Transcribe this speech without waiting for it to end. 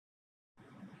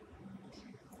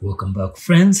Welcome back,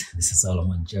 friends. This is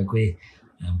Solomon Jagwe.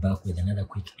 I'm back with another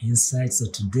quick insight. So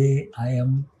today I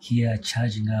am here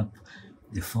charging up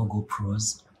the 4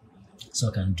 GoPros so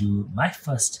I can do my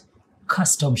first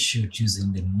custom shoot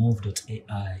using the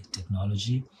Move.ai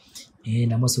technology.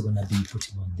 And I'm also going to be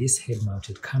putting on this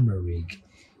head-mounted camera rig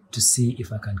to see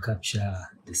if I can capture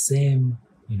the same,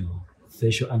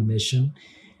 facial animation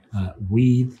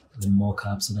with the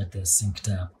mocap so that they're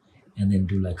synced up, and then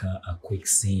do like a quick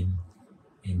scene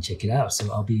and check it out.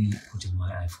 So I'll be putting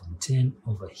my iPhone 10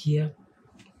 over here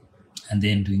and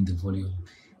then doing the volume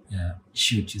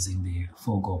shoot using the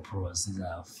 4 GoPros. These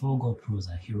are 4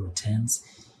 GoPros, are Hero 10s,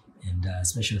 and a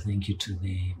special thank you to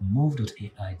the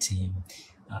Move.ai team.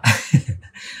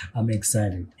 I'm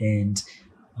excited, and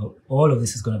all of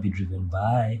this is going to be driven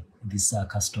by this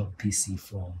custom PC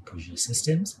from Project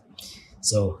Systems.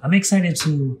 So I'm excited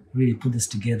to really put this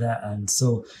together. And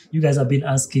so you guys have been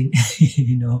asking,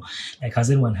 has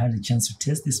anyone had a chance to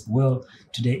test this? Well,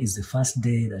 today is the first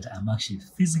day that I'm actually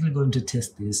physically going to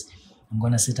test this. I'm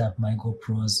going to set up my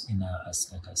GoPros in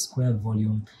a square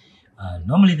volume.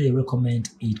 Normally they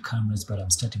recommend 8 cameras, but I'm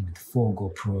starting with 4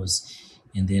 GoPros.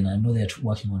 And then I know they're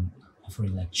working on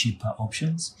offering like cheaper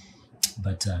options.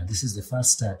 But this is the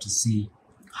first start to see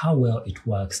how well it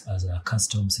works as a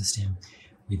custom system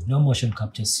with no motion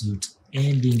capture suit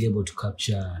and being able to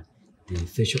capture the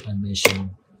facial animation,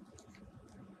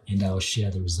 and I'll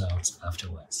share the results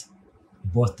afterwards,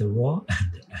 both the raw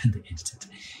and the edited.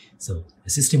 So the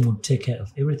system will take care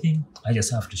of everything. I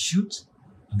just have to shoot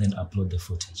and then upload the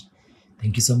footage.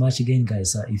 Thank you so much again,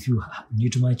 guys. If you're new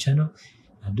to my channel,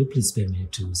 do please spare me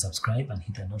to subscribe and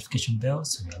hit the notification bell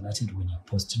so you're alerted when I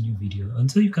post a new video,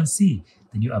 until you can see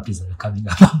the new updates that are coming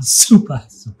up. I'm super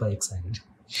excited.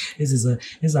 This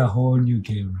is a whole new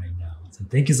game right now. So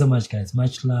thank you so much, guys.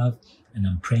 Much love, and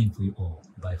I'm praying for you all.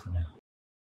 Bye for now.